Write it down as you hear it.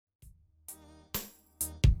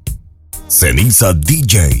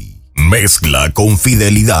CenizaDj. Mezcla con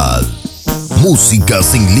fidelidad. Música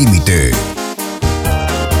sin límite.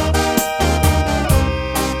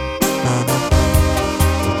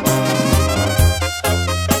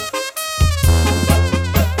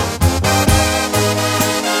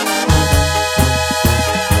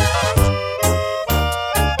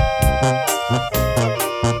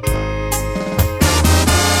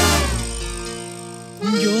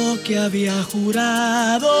 Yo que había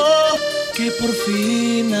jurado que por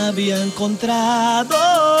fin había encontrado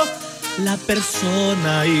la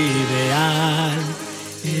persona ideal.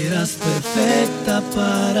 Eras perfecta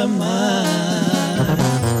para amar.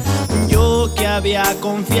 Yo que había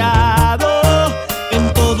confiado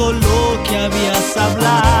en todo lo que habías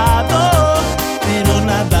hablado, pero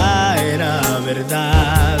nada era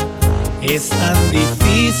verdad. Es tan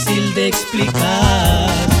difícil de explicar.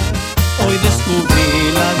 Hoy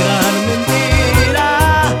descubrí la gran mentira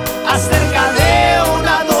acerca de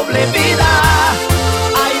una doble vida.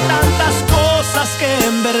 Hay tantas cosas que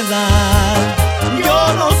en verdad yo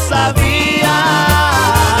no sabía.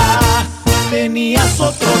 Tenías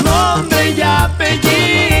otro nombre y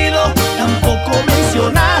apellido, tampoco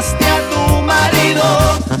mencionaste a tu marido.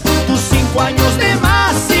 Tus 5 años de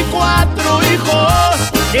más y 4 hijos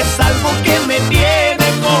es algo que me tiene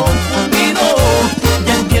confundido.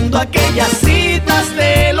 Ya entiendo aquellas citas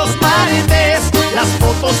de los martes, las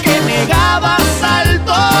fotos que negabas al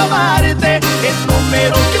tomarte, el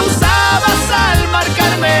número que usabas al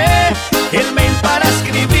marcarme, el mail para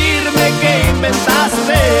escribirme que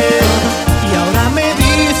inventaste. Y ahora me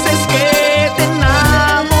dices que te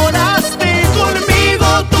enamoraste conmigo,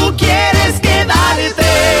 tú quieres quedarte.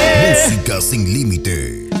 Música sin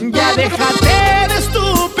límite. Ya déjate de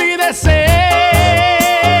estupideces,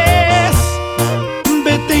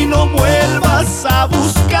 vete y no vuelvas a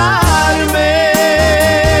buscarme.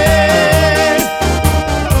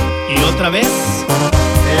 Y otra vez,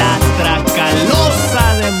 la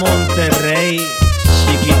Tracalosa de Monterrey,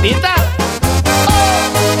 chiquitita.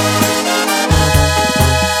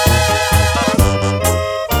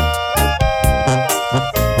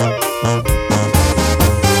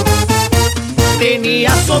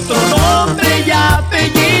 Tenías otro nombre y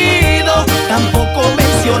apellido, tampoco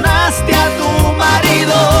mencionaste a tu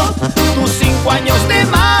marido. Tus 5 años de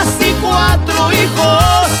más y 4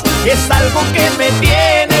 hijos es algo que me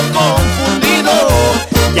tiene confundido.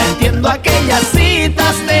 Ya entiendo aquellas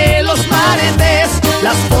citas de los martes,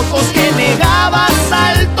 las fotos que negabas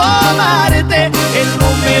al tomarte, el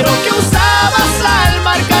número que usabas al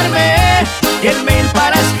marcarme, el mail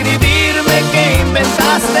para escribirme que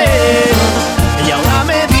inventaste. Y ahora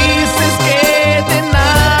me dices que te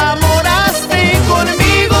enamoraste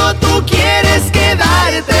conmigo, tú quieres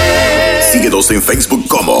quedarte. Síguenos en Facebook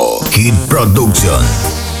como Kid Production.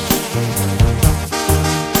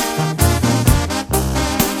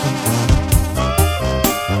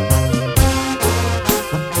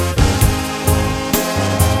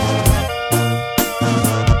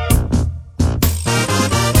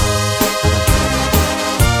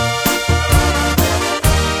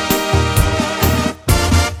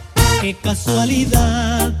 Qué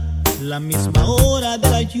casualidad, la misma hora de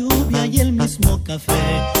la lluvia y el mismo café,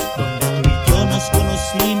 donde tú y yo nos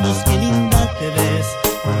conocimos, qué linda te ves.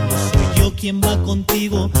 No soy yo quien va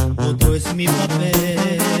contigo, otro es mi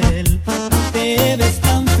papel. Te ves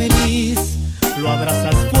tan feliz, lo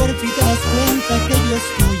abrazas fuerte y te das cuenta que yo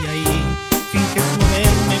estoy ahí. Finges no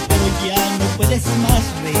verme, pero ya no puedes más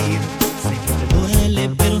reír. Sé que te duele,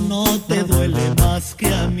 pero no te duele más que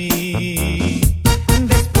a mí.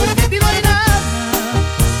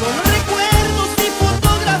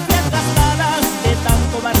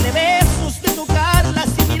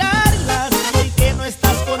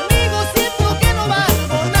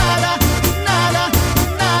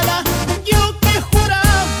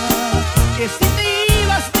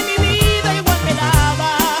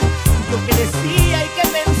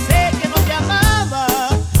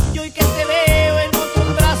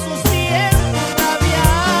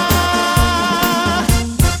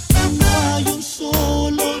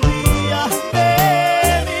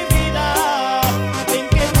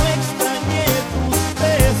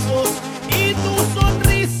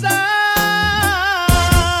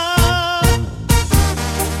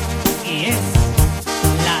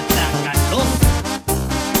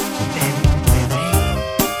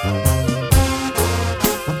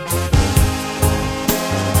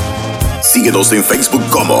 Síguenos en Facebook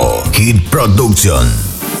como Kid Production.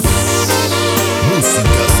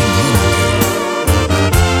 Música sin límite.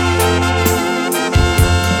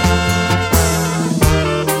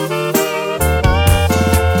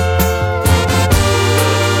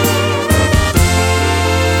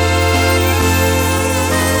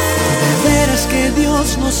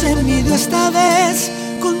 se midió esta vez.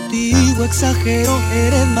 Contigo exagero,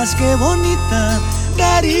 eres más que bonita.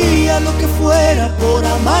 Daría lo que fuera por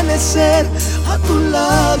amanecer a tu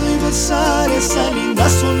lado y besar esa linda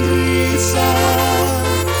sonrisa.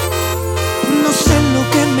 No sé lo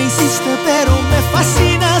que me hiciste, pero me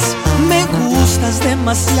fascinas. Me gustas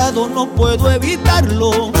demasiado, no puedo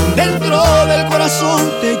evitarlo. Dentro del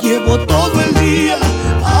corazón te llevo todo el día.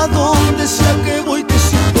 A donde sea que voy te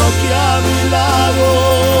siento aquí a mi lado.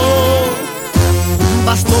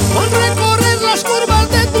 Bastó con recorrer las curvas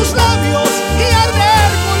de tus labios y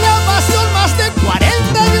arder con la pasión más de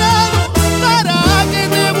 40 grados para que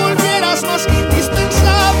te volvieras más que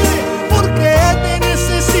indispensable, porque te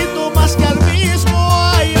necesito más que al mismo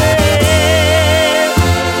aire.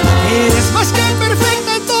 Eres más que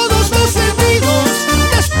perfecta en todos los sentidos.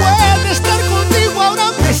 Después de estar contigo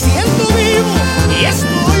ahora me siento vivo y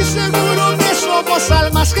estoy seguro que somos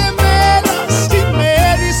almas gemelas. Si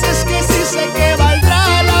me dices que sí, sé que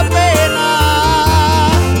valdrá la pena,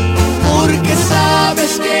 porque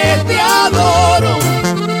sabes que te adoro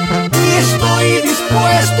y estoy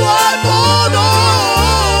dispuesto a todo.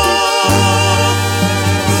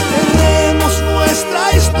 Cerremos nuestra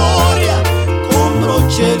historia con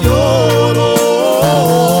broche de oro.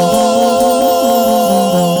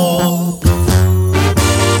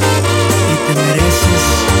 Y te mereces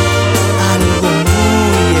algo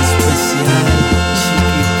muy especial,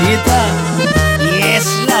 chiquitita. Y es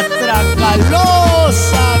la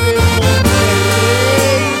Tracalosa de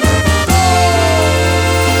Monterrey.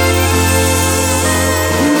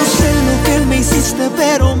 No sé lo que me hiciste,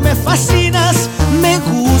 pero me fascinas. Me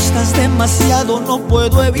gustas demasiado, no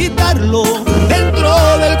puedo evitarlo.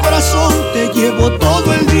 Dentro del corazón te llevo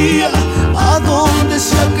todo el día. A donde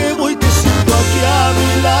sea que voy te siento aquí a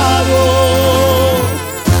mi lado.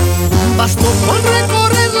 Bastó con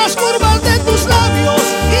recorrer las curvas de tus labios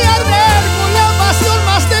y arder con la pasión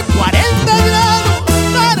más de 40 grados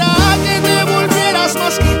para que te volvieras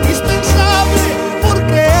más que indispensable,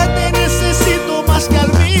 porque te necesito más que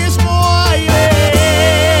al mismo aire.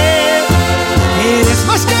 Eres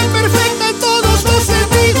más que perfecta en todos los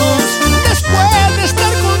sentidos. Después de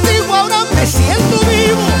estar contigo ahora me siento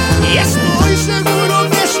vivo y estoy seguro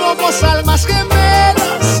que somos almas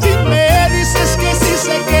gemelas. Si me dices que sí,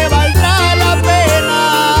 sé que valdrá la pena,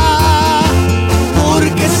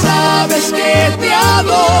 porque sabes que te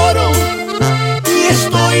adoro y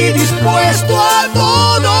estoy dispuesto a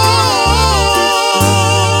todo.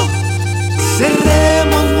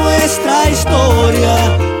 Cerremos nuestra historia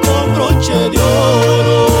con broche de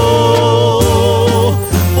oro,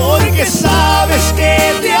 porque sabes que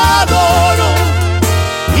te adoro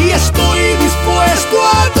y estoy dispuesto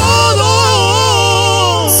a todo.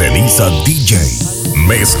 CenizaDj,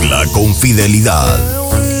 mezcla con fidelidad.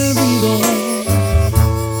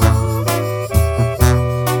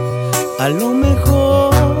 A lo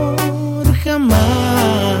mejor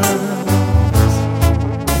jamás,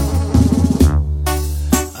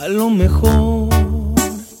 a lo mejor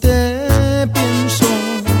te pienso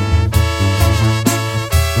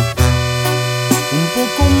un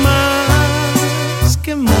poco más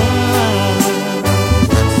que más.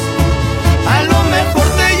 A lo mejor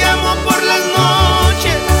te llamo por las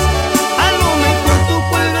noches, a lo mejor tú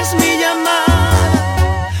cuelgas mi llamada.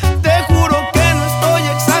 Te juro que no estoy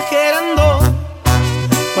exagerando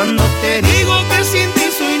cuando te digo que sin ti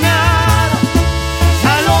soy nada.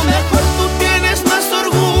 A lo mejor tú tienes más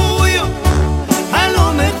orgullo, a lo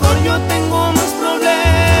mejor yo tengo más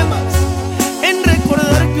problemas en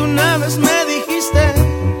recordar que una vez me dijiste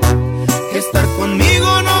que estar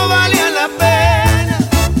conmigo no valía la pena.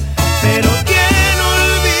 Pero quien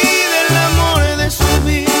olvide el amor de su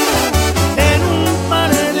vida en un par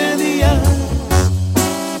de días,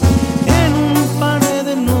 en un par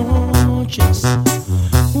de noches.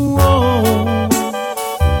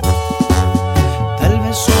 Tal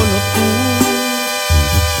vez solo tú,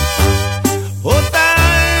 o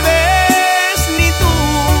tal vez ni tú,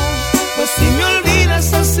 pues si me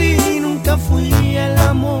olvidas así nunca fui el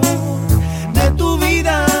amor de tu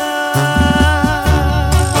vida.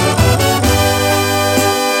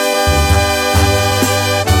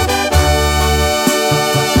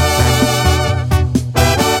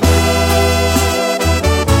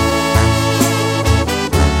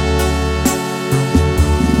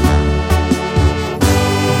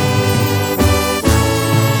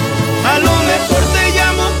 A lo mejor te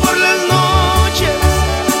llamo por las noches,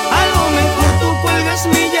 a lo mejor tú cuelgas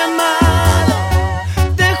mi llamada.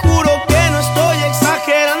 Te juro que no estoy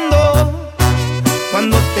exagerando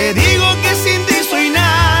cuando te digo que sin ti soy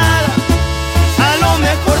nada. A lo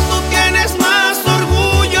mejor tú tienes más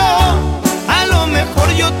orgullo, a lo mejor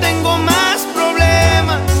yo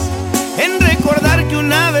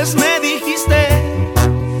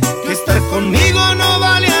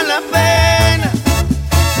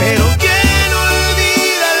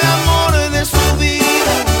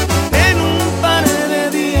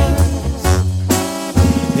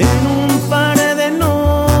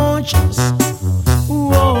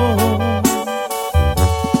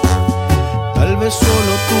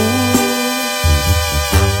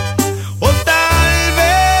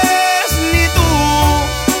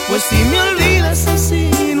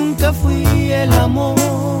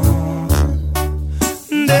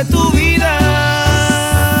de tu vida.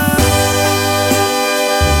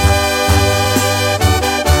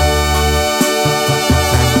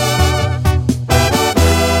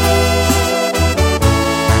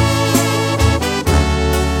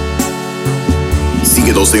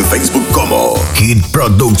 Síguenos en Facebook como Hit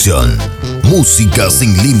Production, música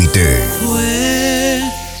sin límite. Fue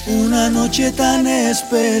una noche tan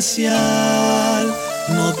especial,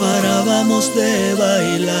 no parábamos de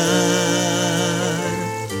bailar,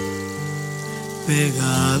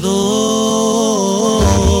 pegados,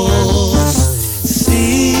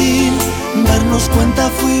 sin darnos cuenta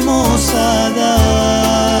fuimos a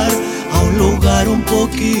dar a un lugar un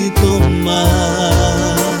poquito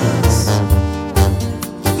más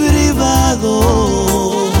privado.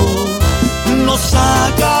 Nos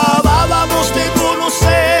acabábamos de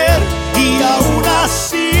conocer y aún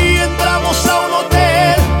así entramos a un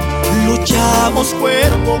hotel. Luchamos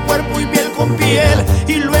cuerpo, cuerpo y piel con piel,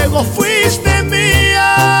 y luego fuiste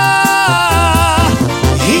mía.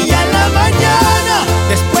 Y ya en la mañana,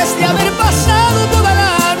 después de haber pasado toda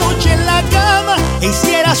la noche en la cama,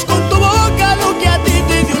 hicieras con tu boca lo que a ti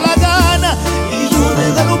te dio la gana, y yo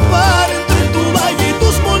de galopar entre tu valle y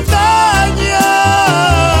tus montañas.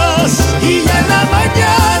 Y ya en la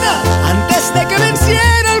mañana, antes de que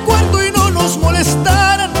venciera el cuarto y no nos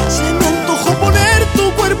molestaran, se me antojó poner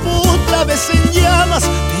tu cuerpo otra vez en llamas,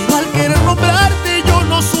 pero al querer nombrarte yo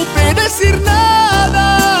no supe decir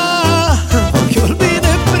nada, porque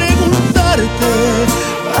olvidé preguntarte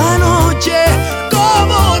anoche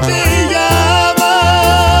cómo te llamas.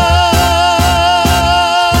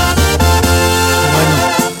 Bueno,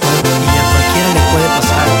 y a cualquiera le puede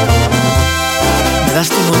pasar. ¿Me das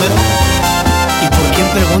tu número? ¿Y por quién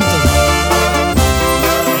pregunto?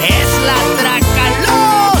 Es la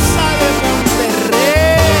Tracalosa de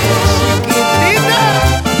Monterrey, chiquitita.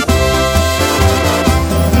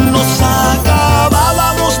 Nos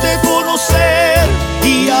acabábamos de conocer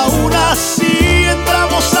y aún así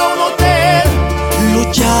entramos a un hotel.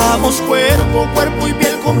 Luchamos cuerpo, cuerpo y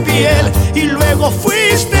piel con piel, y luego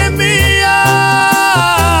fuiste mía.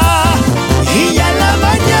 Y ya en la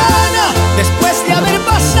mañana, después de haber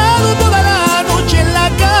pasado toda la noche en la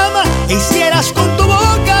cama, hicieras con tu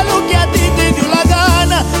boca lo que a ti te dio la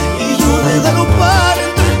gana, y yo de galopar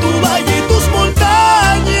entre tu valle y tus montañas.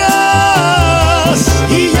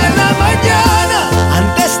 Y ya en la mañana,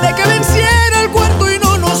 antes de que venciera el cuarto y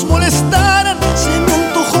no nos molestaran, se me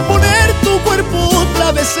antojó poner tu cuerpo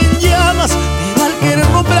otra vez en llamas, pero al querer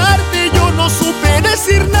nombrarte yo no supe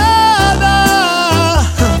decir nada,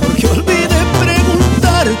 porque olvidé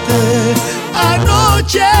preguntarte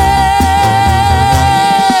anoche.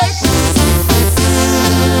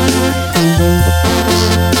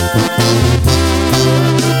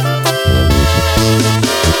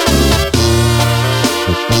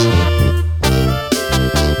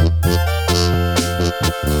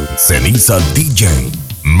 CenizaDj,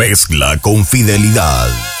 mezcla con fidelidad.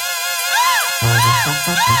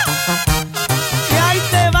 Y ahí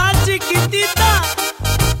te va, chiquitita,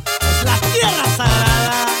 es la tierra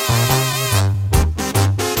sagrada.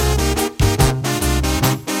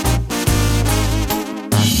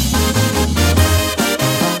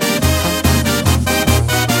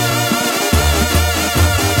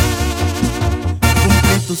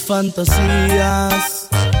 Cumplí tus fantasías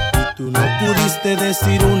y tú no pudiste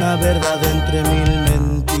decir una verdad entre mil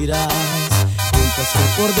mentiras. Mientras que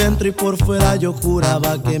por dentro y por fuera yo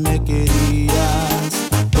juraba que me querías.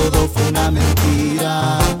 Todo fue una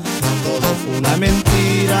mentira, todo fue una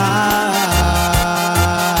mentira.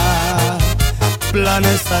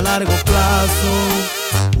 Planes a largo plazo,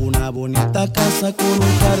 una bonita casa con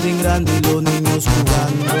un jardín grande y los niños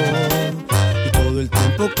jugando. Y todo el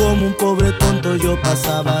tiempo como un pobre tonto yo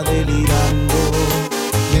pasaba delirando,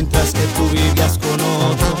 mientras que tú vivías con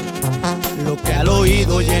otro, lo que al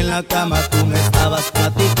oído y en la cama tú me estabas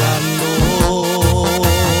platicando.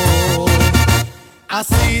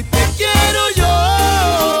 Así te quiero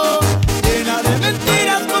yo, llena de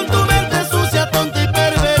mentiras, con tu mente sucia, tonta y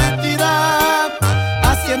pervertida,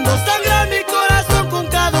 haciendo sangrar mi corazón con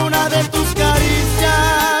cada una de tus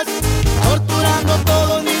caricias, torturando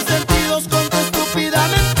todos mis sentidos con tu estúpida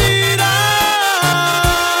mentira.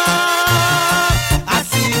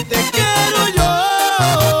 Así te quiero yo,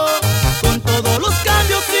 con todos los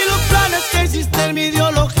cambios y los planes que hiciste en mi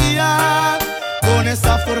ideología, con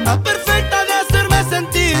esa forma perfecta de hacerme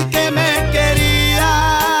sentir que me querías.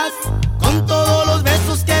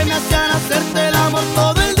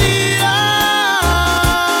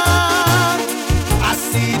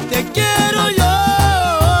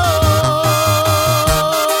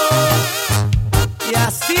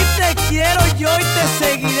 quiero yo y te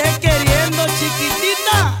seguiré queriendo,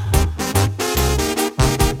 chiquitita.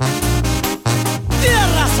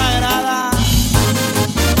 Tierra sagrada.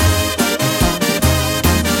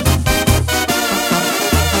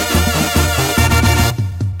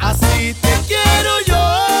 Así te quiero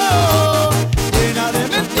yo, llena de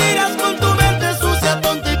mentiras con tu mente sucia,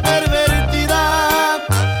 tonta y pervertida,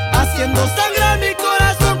 haciendo sangrar mi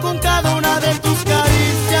corazón con cada una de tus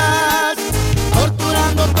caricias,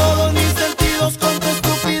 torturando todos mis sentidos con tu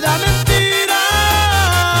estúpida mentira.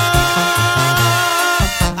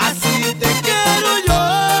 Así te quiero yo,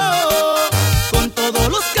 con todos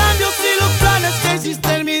los cambios y los planes que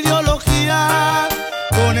hiciste en mi ideología,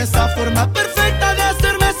 con esa forma perfecta de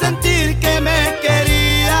hacerme sentir que me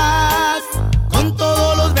querías, con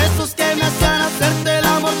todos los besos que me hacían hacerte el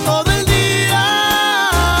amor todo el día.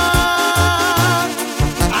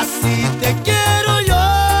 Así te quiero yo.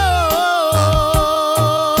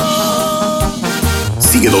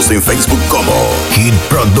 Síguenos en Facebook como Hit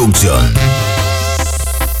Production.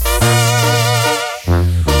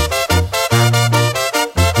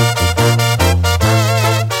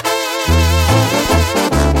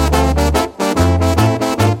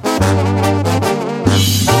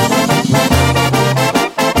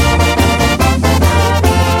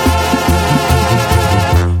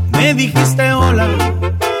 Me dijiste hola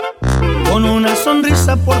con una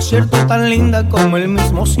sonrisa, por cierto, tan linda como el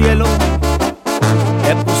mismo cielo.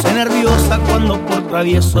 Me puse nerviosa cuando por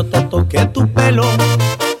travieso te toqué tu pelo.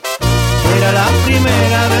 Era la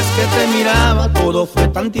primera vez que te miraba, todo fue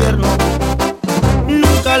tan tierno.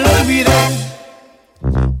 Nunca lo olvidé.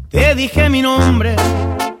 Te dije mi nombre,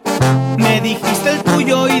 me dijiste el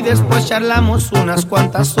tuyo y después charlamos unas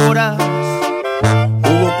cuantas horas.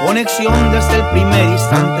 Hubo conexión desde el primer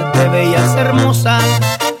instante, te veías hermosa.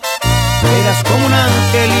 Eras como un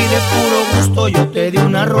ángel y de puro gusto yo te di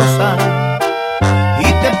una rosa. Y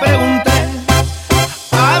te pregunté,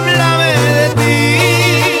 háblame de ti,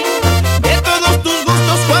 de todos tus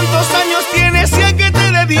gustos, cuántos años tienes y a qué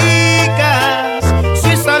te dedicas.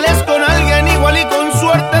 Si sales con alguien igual y con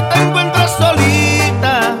suerte te encuentras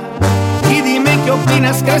solita. Y dime qué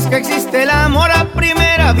opinas, ¿crees que existe el amor a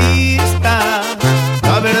primera vista?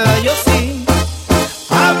 La verdad yo sí.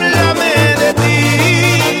 Háblame de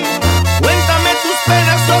ti, cuéntame tus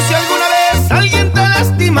penas o si alguna vez alguien te ha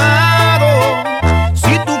lastimado.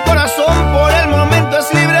 Si tu corazón por el momento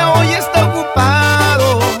es libre, hoy está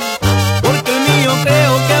ocupado, porque el mío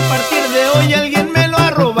creo que a partir de hoy alguien me lo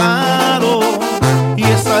ha robado. Y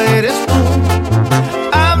esa eres tú.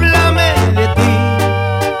 Háblame de ti,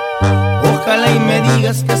 ojalá y me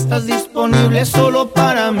digas que estás disponible solo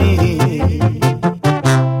para mí.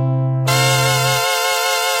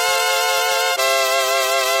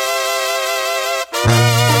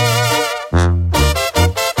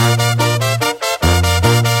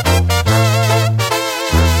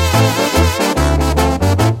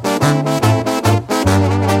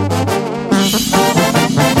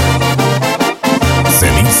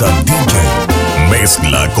 CenizaDj,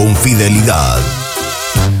 mezcla con fidelidad.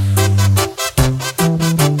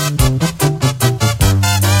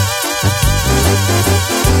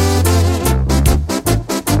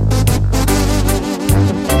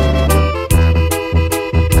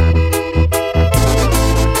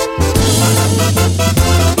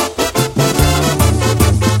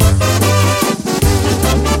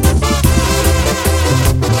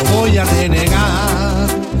 Voy a renegar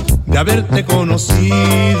de haberte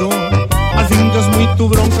conocido. Al fin que es muy tu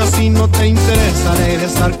bronca si no te interesa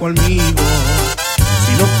regresar conmigo.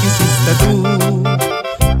 Si lo quisiste tú,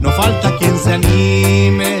 no falta quien se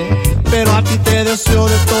anime, pero a ti te deseo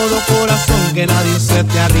de todo corazón que nadie se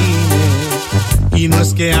te arrime. Y no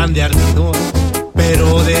es que ande ardido,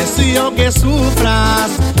 pero deseo que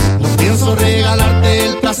sufras. No pienso regalarte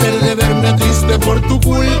el placer de verme triste por tu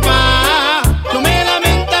culpa. No me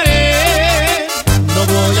lamentaré, no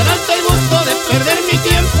voy a darte el gusto de perder mi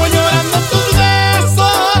tiempo llorando tus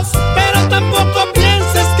besos, pero tampoco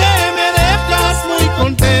pienses que me dejas muy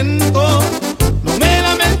contento. No me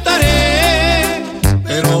lamentaré,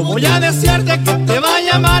 pero voy a desearte que te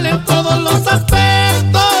vaya mal en todos los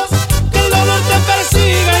aspectos, que el dolor te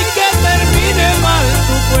persiga y que termine mal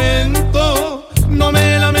tu cuento. No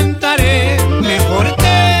me lamentaré, mejor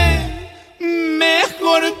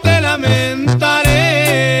te lamentaré.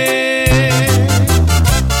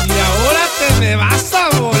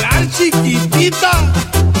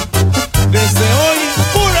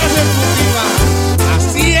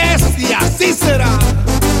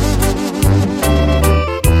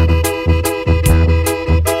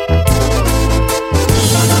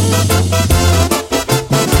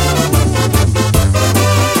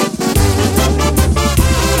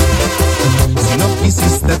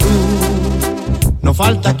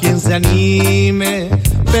 falta quien se anime,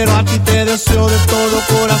 pero a ti te deseo de todo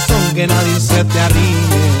corazón que nadie se te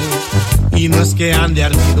arrime. Y no es que ande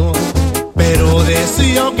ardido, pero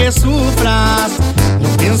deseo que sufras. No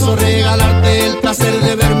pienso regalarte el placer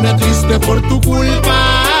de verme triste por tu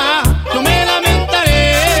culpa. No me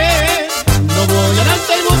lamentaré, no voy a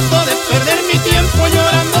darte el gusto de perder mi tiempo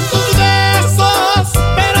llorando tus besos,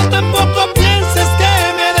 pero tampoco pienses que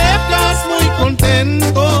me dejas muy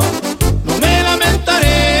contento. No me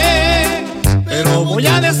lamentaré, pero voy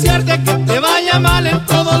a desearte que te vaya mal en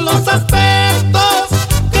todos los aspectos,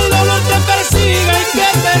 que el dolor te persiga y que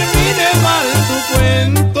termine mal tu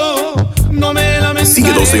cuento. No me lamentaré.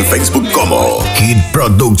 Síguenos en Facebook como Kid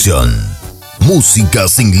Production, música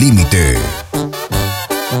sin límite.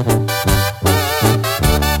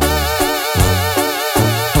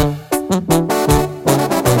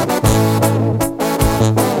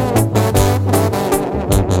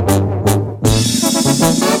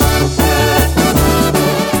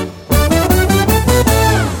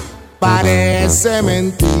 Parece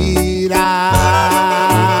mentira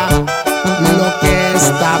lo que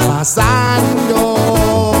está pasando.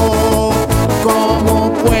 ¿Cómo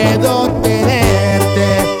puedo tenerte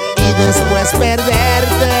y después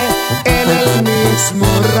perderte en el mismo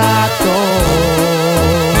rato?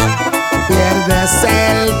 Pierdes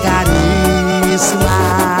el carisma,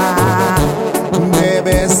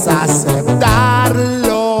 debes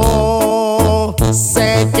aceptarlo.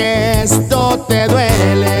 Sé que esto te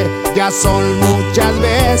duele, ya son muchas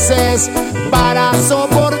veces para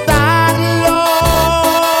soportarlo.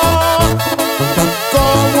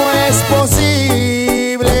 ¿Cómo es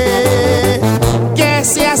posible que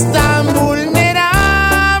seas tan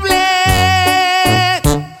vulnerable?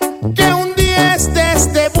 Que un día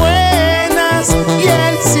estés de buenas y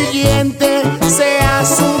el siguiente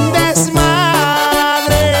seas un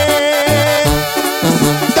desmadre.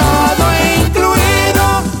 Todo incluido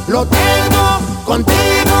lo tengo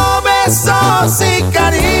contigo, besos y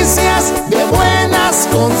caricias de buenas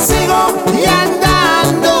consigo, y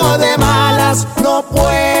andando de malas no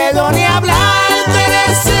puedo ni hablar,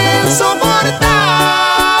 eres insoportable.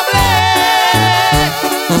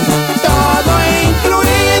 Todo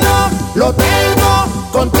incluido lo tengo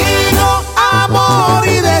contigo, amor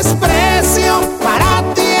y desprecio, para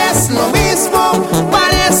ti es lo mismo,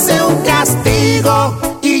 parece un castigo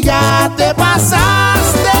y ya te pasaste.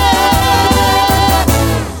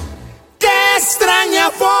 ¡Qué extraña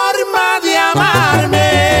forma de amarme!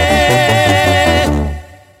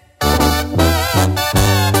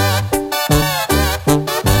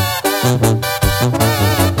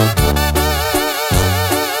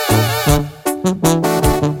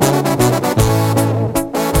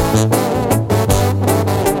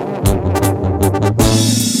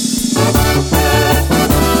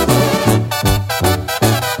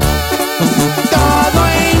 Todo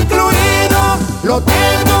incluido lo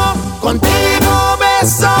tengo contigo,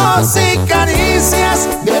 besos y caricias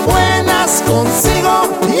de buenas consigo,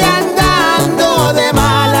 y andando de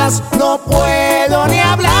malas no puedo ni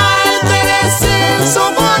hablar, eres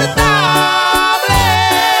insoportable.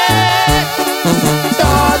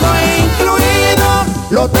 Todo incluido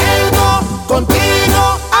lo tengo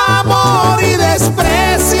contigo, amor y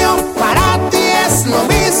desprecio, para ti es lo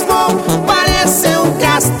mismo, parece un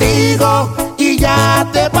castigo y ya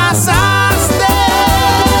te pasaste.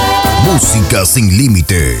 Música sin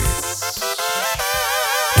límite.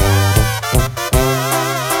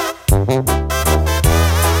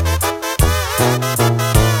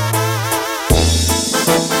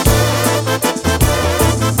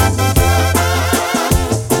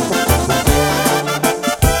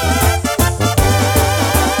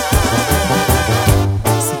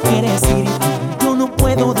 Si quieres ir, yo no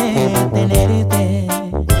puedo detenerte.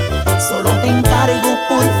 Solo te encargo,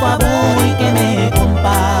 por favor, que me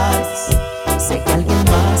compartas. Sé que alguien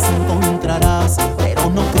más encontrarás, pero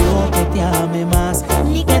no creo que te ame más,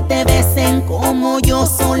 ni que te besen como yo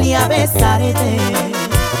solía besarte.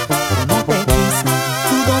 No te quise,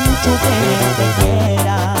 dudo mucho que te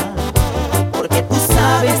quiera, porque tú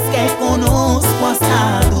sabes que conozco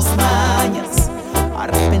hasta tus mañas.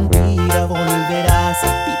 Arrepentida volverás,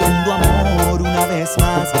 pidiendo amor una vez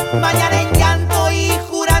más, mañana en llanto y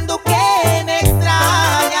jurando que me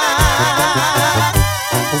extrañas.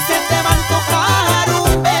 Se te va a antojar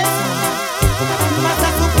un beso, vas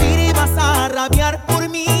a sufrir y vas a rabiar por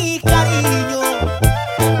mi cariño,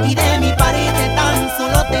 y de mi parte tan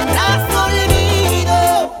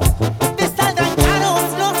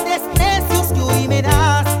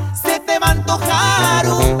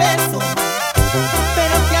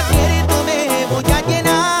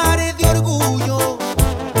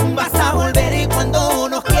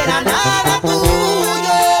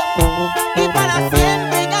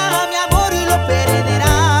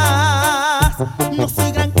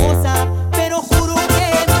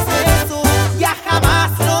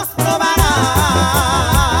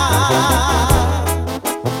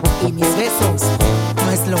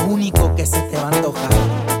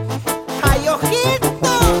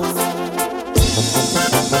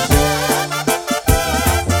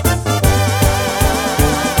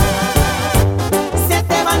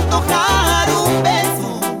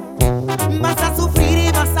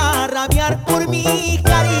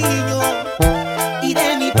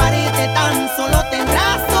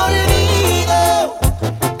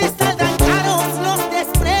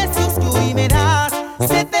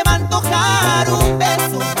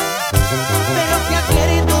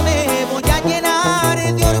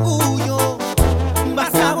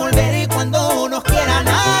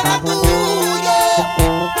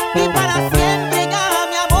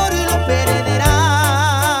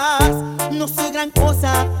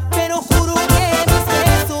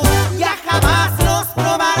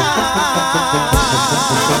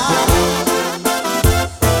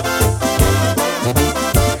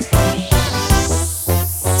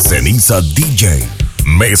CenizaDj.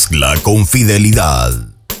 Mezcla con fidelidad.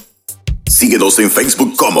 Síguenos en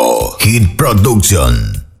Facebook como Hit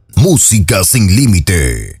Production. Música sin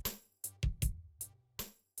límite.